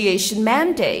negotiation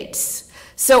mandates.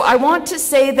 So I want to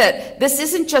say that this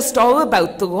isn't just all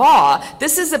about the law.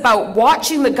 This is about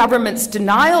watching the government's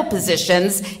denial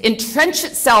positions entrench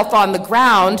itself on the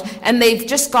ground, and they've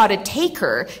just got a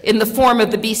taker in the form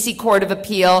of the BC Court of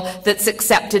Appeal that's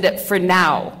accepted it for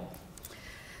now.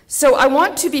 So I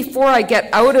want to, before I get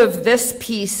out of this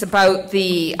piece about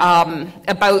the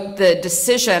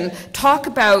decision, talk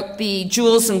about the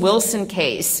Jules and Wilson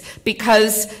case,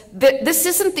 because this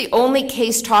isn't the only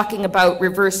case talking about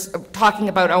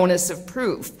onus of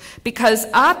proof. Because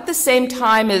at the same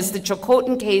time as the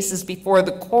Tsilhqot'in case is before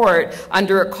the court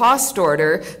under a cost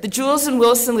order, the Jules and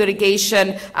Wilson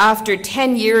litigation, after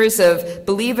 10 years of,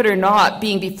 believe it or not,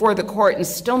 being before the court and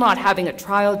still not having a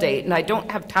trial date, and I don't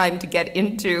have time to get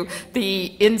into the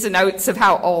ins and outs of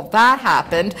how all that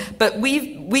happened, but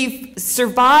we've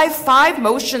survived 5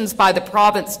 motions by the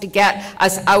province to get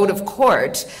us out of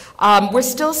court. We're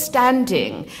still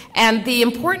standing. And the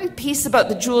important piece about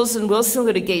the Jules and Wilson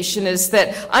litigation is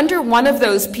that under one of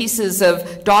those pieces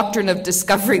of doctrine of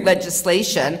discovery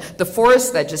legislation, the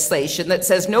forest legislation that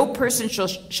says no person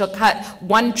shall cut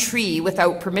one tree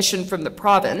without permission from the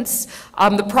province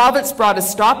brought a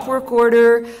stop work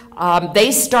order.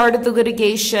 They started the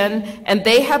litigation, and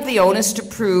they have the onus to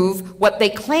prove what they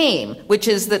claim, which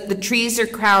is that the trees are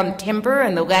crown timber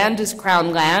and the land is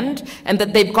crown land, and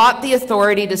that they've got the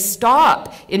authority to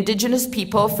stop Indigenous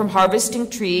people from harvesting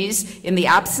trees in the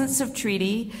absence of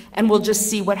treaty, and we'll just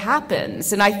see what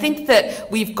happens. And I think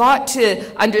that we've got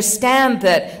to understand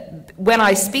that when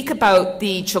I speak about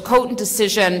the Tsilhqot'in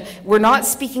decision, we're not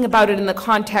speaking about it in the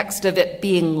context of it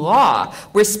being law.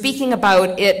 We're speaking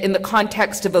about it in the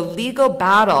context of a legal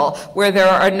battle where there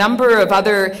are a number of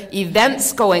other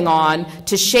events going on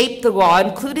to shape the law,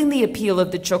 including the appeal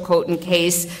of the Tsilhqot'in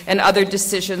case and other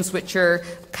decisions which are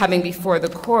coming before the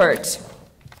court.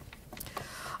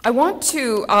 I want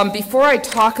to, before I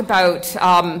talk about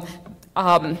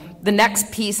the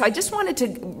next piece, I just wanted to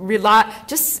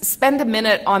just spend a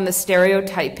minute on the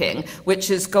stereotyping which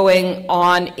is going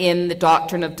on in the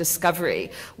doctrine of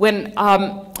discovery. When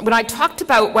I talked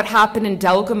about what happened in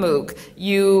Delgamuukw,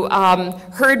 you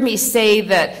heard me say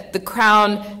that the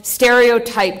Crown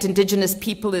stereotyped Indigenous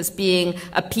people as being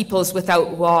a peoples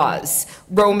without laws,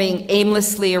 roaming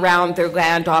aimlessly around their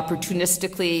land,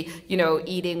 opportunistically,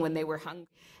 eating when they were hungry.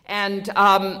 And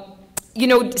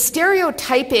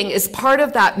stereotyping is part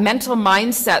of that mental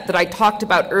mindset that I talked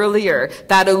about earlier,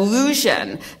 that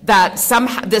illusion, that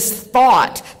somehow, this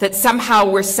thought that somehow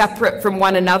we're separate from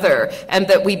one another and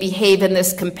that we behave in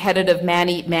this competitive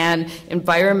man-eat-man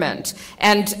environment.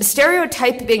 And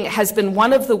stereotyping has been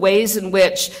one of the ways in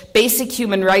which basic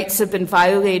human rights have been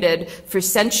violated for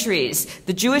centuries.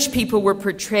 The Jewish people were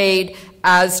portrayed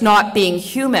as not being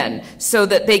human, so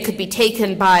that they could be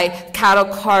taken by cattle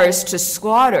cars to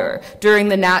slaughter during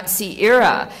the Nazi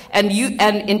era. And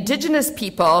Indigenous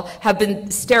people have been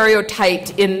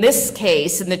stereotyped in this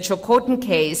case, in the Tsilhqot'in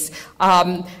case,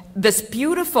 this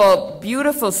beautiful,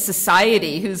 beautiful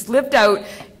society who's lived out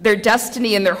their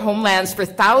destiny in their homelands for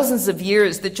thousands of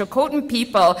years. The Tsilhqot'in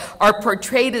people are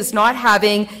portrayed as not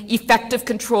having effective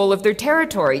control of their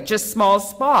territory, just small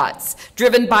spots,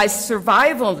 driven by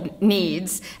survival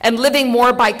needs and living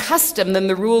more by custom than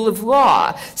the rule of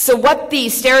law. So what the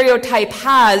stereotype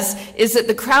has is that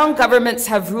the Crown governments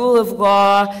have rule of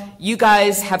law, you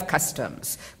guys have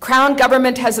customs. Crown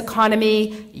government has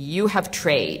economy, you have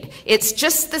trade. It's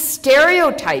just the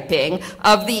stereotyping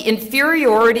of the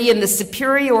inferiority and the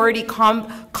superiority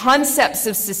concepts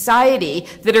of society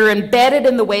that are embedded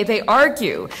in the way they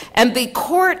argue. And the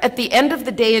court, at the end of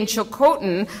the day in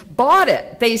Tsilhqot'in, bought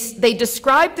it. They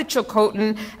described the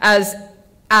Tsilhqot'in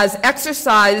as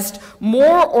exercised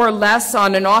more or less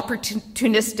on an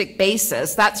opportunistic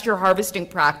basis, that's your harvesting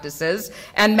practices,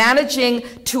 and managing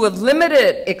to a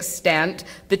limited extent.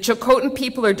 The Tsilhqot'in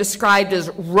people are described as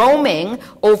roaming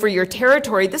over your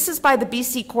territory. This is by the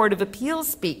BC Court of Appeals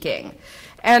speaking.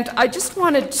 And I just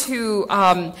wanted to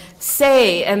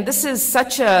say, and this is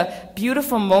such a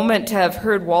beautiful moment to have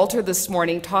heard Walter this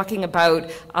morning talking about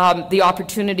the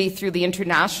opportunity through the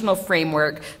international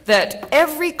framework, that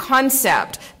every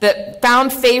concept that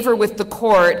found favor with the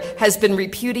court has been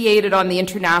repudiated on the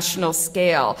international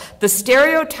scale. The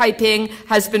stereotyping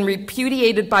has been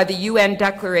repudiated by the UN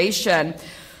Declaration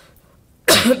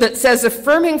that says,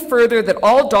 affirming further that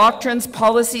all doctrines,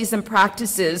 policies, and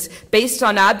practices based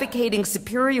on advocating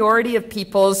superiority of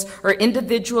peoples or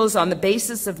individuals on the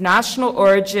basis of national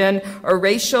origin or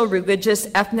racial, religious,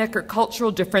 ethnic, or cultural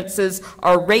differences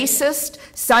are racist,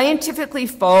 scientifically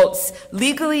false,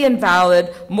 legally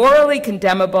invalid, morally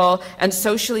condemnable, and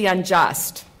socially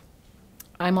unjust.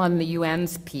 I'm on the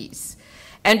UN's piece.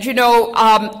 And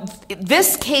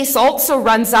this case also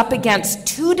runs up against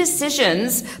 2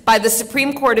 decisions by the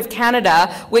Supreme Court of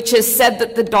Canada, which has said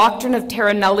that the doctrine of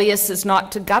terra nullius is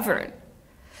not to govern.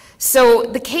 So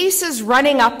the case is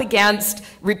running up against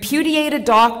repudiated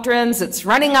doctrines, it's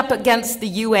running up against the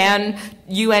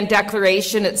UN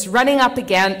declaration, it's running up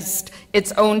against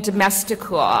its own domestic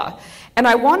law. And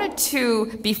I wanted to,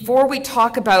 before we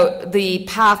talk about the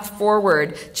path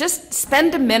forward, just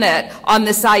spend a minute on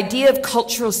this idea of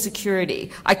cultural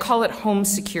security. I call it home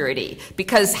security,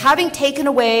 because having taken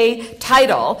away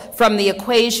title from the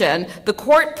equation, the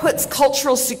court puts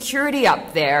cultural security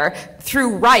up there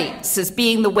through rights as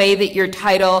being the way that your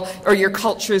title or your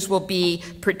cultures will be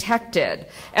protected.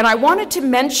 And I wanted to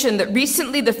mention that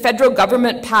recently the federal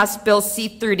government passed Bill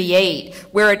C-38,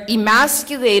 where it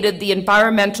emasculated the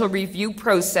environmental review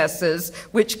processes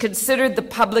which considered the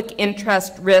public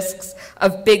interest risks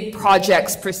of big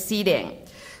projects proceeding.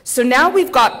 So now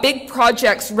we've got big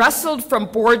projects wrestled from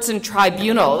boards and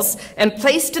tribunals and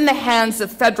placed in the hands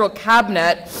of federal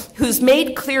cabinet, who's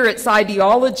made clear its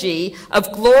ideology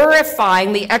of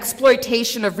glorifying the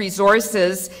exploitation of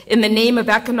resources in the name of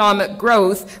economic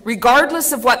growth,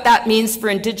 regardless of what that means for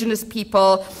Indigenous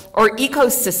people or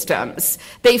ecosystems.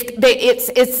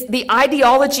 It's the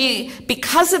ideology,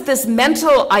 because of this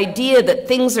mental idea that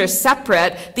things are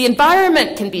separate, the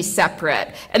environment can be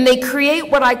separate, and they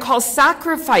create what I call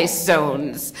sacrifice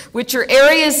zones, which are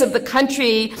areas of the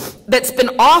country that's been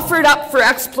offered up for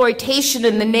exploitation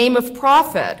in the name of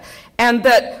profit, and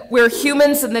that where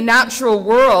humans in the natural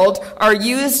world are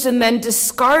used and then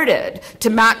discarded to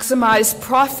maximize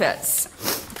profits.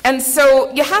 And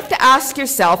so you have to ask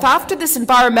yourself, after this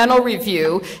environmental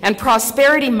review and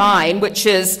prosperity mine, which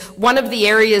is one of the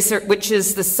areas which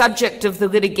is the subject of the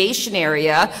litigation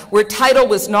area, where title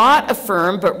was not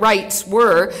affirmed but rights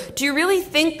were, do you really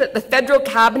think that the federal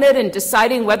cabinet, in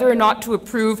deciding whether or not to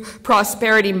approve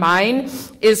prosperity mine,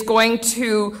 is going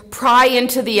to pry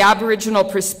into the Aboriginal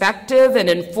perspective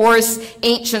and enforce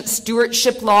ancient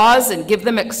stewardship laws and give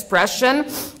them expression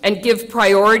and give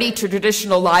priority to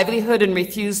traditional livelihood and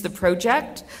refuse the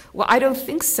project? Well, I don't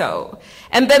think so.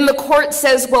 And then the court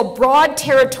says, well, broad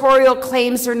territorial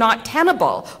claims are not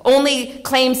tenable, only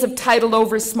claims of title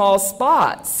over small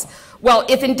spots. Well,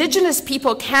 if Indigenous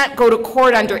people can't go to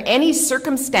court under any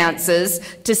circumstances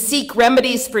to seek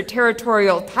remedies for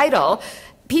territorial title,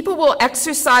 people will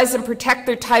exercise and protect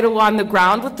their title on the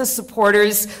ground with the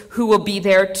supporters who will be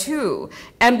there too.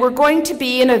 And we're going to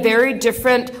be in a very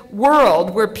different world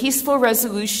where peaceful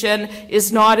resolution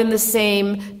is not in the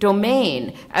same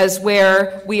domain as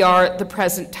where we are at the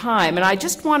present time. And I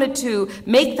just wanted to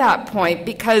make that point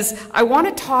because I want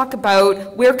to talk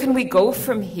about where can we go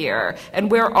from here and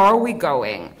where are we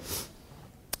going.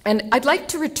 And I'd like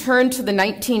to return to the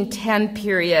 1910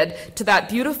 period, to that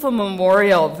beautiful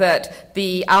memorial that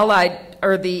the Allied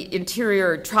or the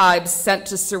interior tribes sent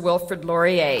to Sir Wilfrid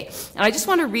Laurier. And I just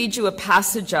want to read you a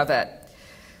passage of it.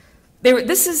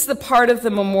 This is the part of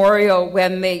the memorial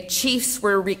when the chiefs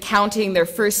were recounting their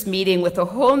first meeting with a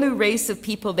whole new race of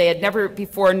people they had never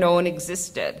before known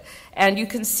existed. And you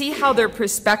can see how their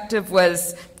perspective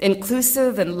was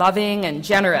inclusive and loving and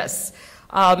generous.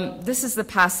 This is the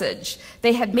passage.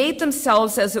 They had made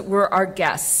themselves, as it were, our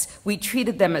guests. We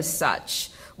treated them as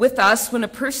such. With us, when a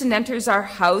person enters our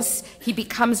house, he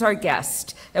becomes our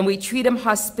guest, and we treat him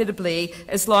hospitably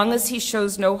as long as he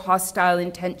shows no hostile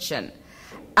intention.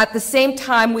 At the same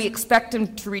time, we expect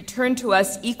him to return to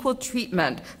us equal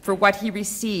treatment for what he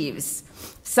receives.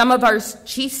 Some of our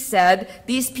chiefs said,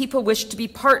 these people wish to be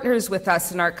partners with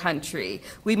us in our country.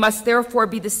 We must therefore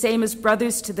be the same as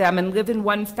brothers to them and live in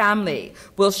one family.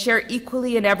 We'll share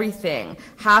equally in everything,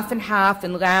 half and half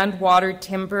in land, water,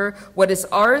 timber. What is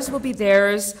ours will be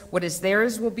theirs. What is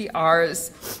theirs will be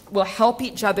ours. We'll help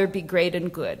each other be great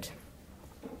and good.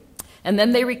 And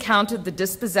then they recounted the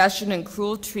dispossession and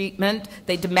cruel treatment.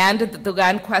 They demanded that the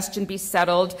land question be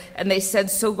settled. And they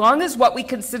said, so long as what we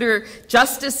consider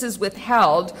justice is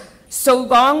withheld, so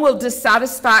long will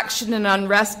dissatisfaction and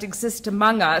unrest exist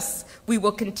among us, we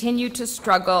will continue to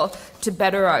struggle to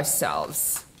better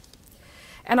ourselves.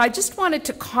 And I just wanted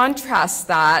to contrast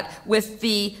that with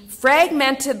the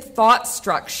fragmented thought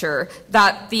structure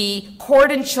that the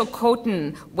court in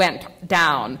Tsilhqot'in went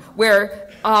down,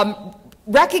 where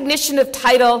recognition of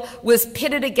title was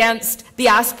pitted against the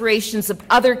aspirations of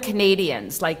other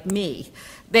Canadians like me.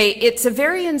 It's a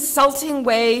very insulting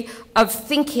way of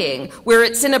thinking where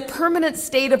it's in a permanent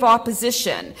state of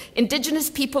opposition. Indigenous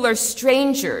people are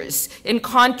strangers, in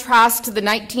contrast to the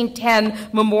 1910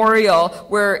 memorial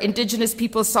where Indigenous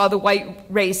people saw the white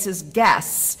race as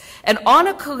guests. And on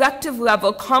a collective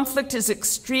level, conflict is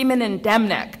extreme and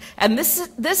endemic. And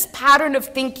this pattern of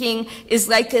thinking is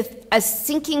like a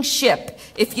sinking ship.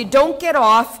 If you don't get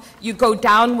off, you go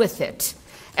down with it.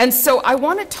 And so I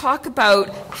want to talk about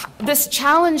this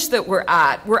challenge that we're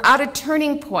at. We're at a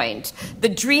turning point. The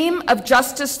dream of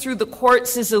justice through the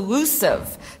courts is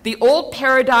elusive. The old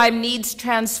paradigm needs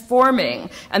transforming,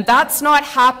 and that's not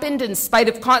happened in spite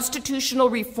of constitutional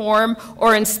reform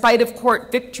or in spite of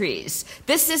court victories.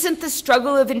 This isn't the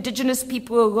struggle of Indigenous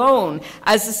people alone.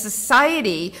 As a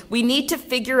society, we need to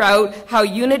figure out how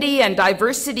unity and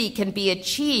diversity can be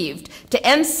achieved. To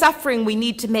end suffering, we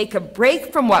need to make a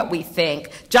break from what we think.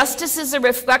 Justice is a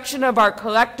reflection of our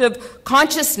collective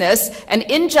consciousness, and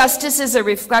injustice is a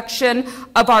reflection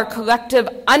of our collective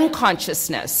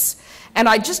unconsciousness. And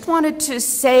I just wanted to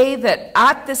say that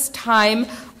at this time,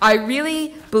 I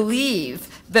really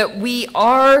believe that we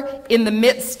are in the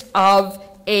midst of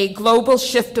a global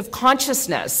shift of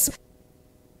consciousness.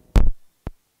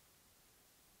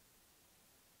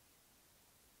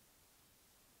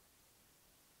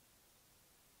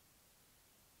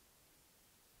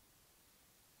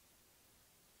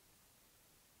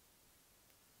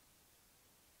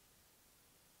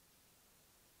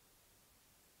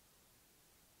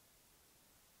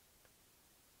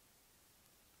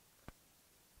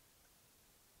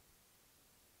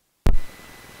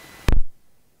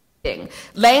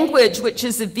 Language, which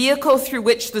is a vehicle through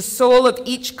which the soul of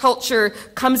each culture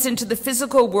comes into the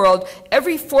physical world.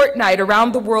 Every fortnight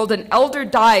around the world, an elder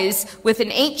dies with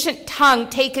an ancient tongue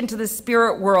taken to the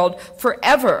spirit world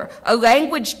forever. A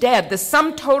language dead, the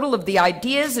sum total of the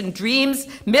ideas and dreams,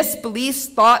 myths, beliefs,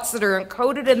 thoughts that are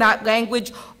encoded in that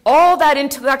language. All that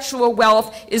intellectual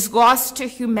wealth is lost to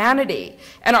humanity,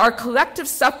 and our collective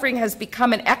suffering has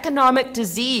become an economic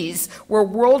disease where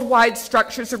worldwide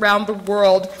structures around the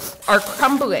world are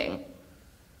crumbling.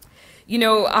 You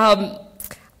know,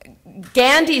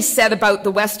 Gandhi said about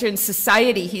the Western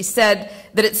society, he said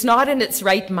that it's not in its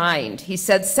right mind. He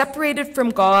said, separated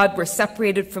from God, we're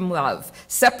separated from love.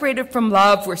 Separated from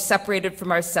love, we're separated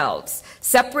from ourselves.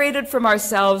 Separated from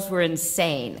ourselves, we're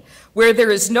insane. Where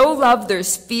there is no love,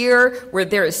 there's fear. Where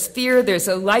there is fear, there's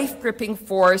a life-gripping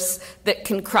force that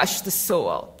can crush the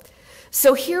soul.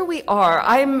 So here we are.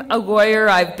 I'm a lawyer.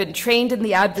 I've been trained in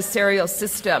the adversarial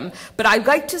system, but I'd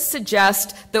like to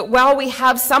suggest that while we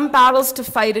have some battles to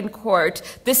fight in court,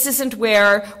 this isn't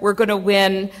where we're going to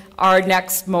win our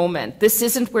next moment. This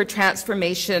isn't where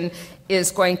transformation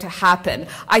is going to happen.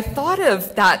 I thought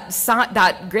of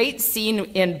that great scene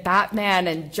in Batman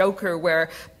and Joker where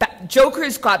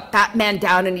Joker's got Batman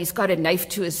down and he's got a knife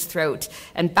to his throat.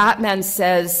 And Batman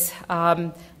says,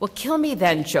 well, kill me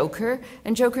then, Joker.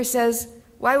 And Joker says,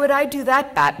 why would I do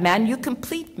that, Batman? You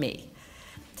complete me.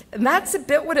 And that's a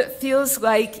bit what it feels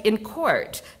like in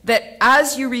court, that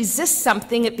as you resist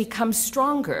something, it becomes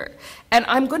stronger. And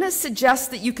I'm going to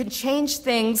suggest that you can change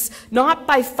things not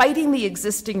by fighting the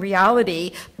existing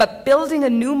reality, but building a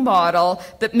new model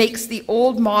that makes the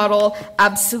old model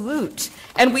absolute.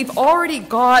 And we've already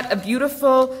got a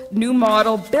beautiful new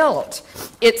model built.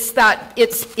 It's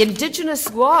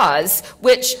Indigenous laws,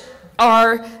 which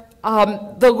are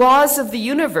the laws of the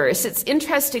universe. It's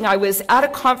interesting, I was at a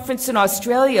conference in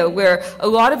Australia where a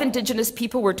lot of Indigenous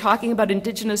people were talking about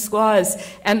Indigenous laws,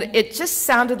 and it just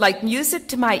sounded like music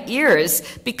to my ears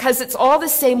because it's all the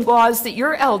same laws that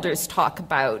your elders talk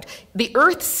about. The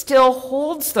earth still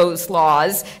holds those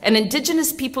laws, and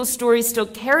Indigenous people's stories still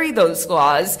carry those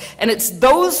laws, and it's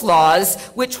those laws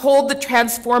which hold the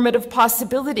transformative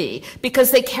possibility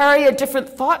because they carry a different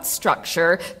thought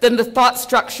structure than the thought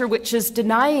structure which is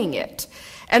denying it.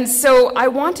 And so I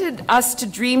wanted us to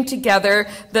dream together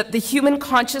that the human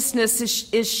consciousness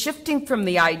is shifting from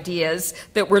the ideas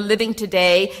that we're living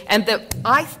today, and that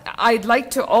I'd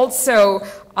like to also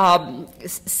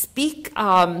speak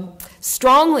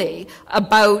strongly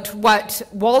about what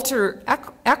Walter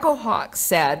Echohawk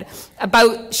said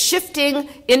about shifting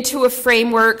into a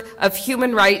framework of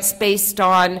human rights based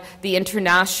on the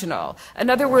international. In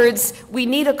other words, we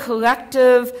need a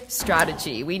collective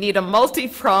strategy. We need a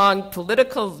multi-pronged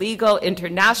political, legal,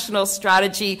 international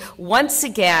strategy once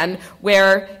again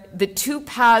where the two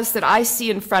paths that I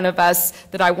see in front of us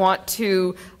that I want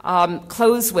to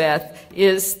close with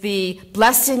is the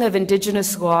blessing of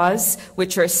Indigenous laws,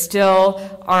 which are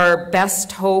still our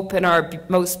best hope and our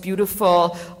most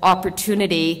beautiful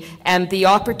opportunity, and the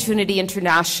opportunity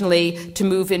internationally to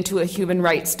move into a human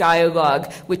rights dialogue,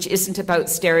 which isn't about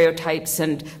stereotypes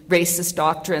and racist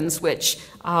doctrines, which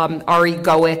are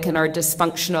egoic and are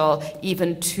dysfunctional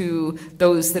even to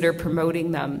those that are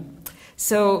promoting them.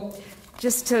 So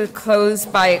just to close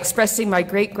by expressing my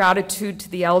great gratitude to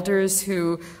the elders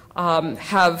who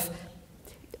have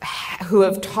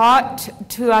taught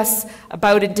to us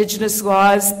about Indigenous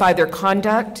laws by their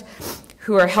conduct,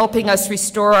 who are helping us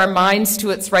restore our minds to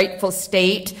its rightful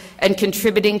state and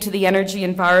contributing to the energy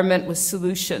environment with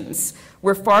solutions.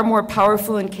 We're far more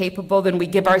powerful and capable than we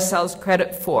give ourselves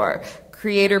credit for.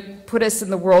 Creator, put us in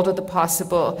the world of the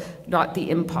possible, not the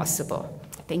impossible.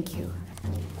 Thank you.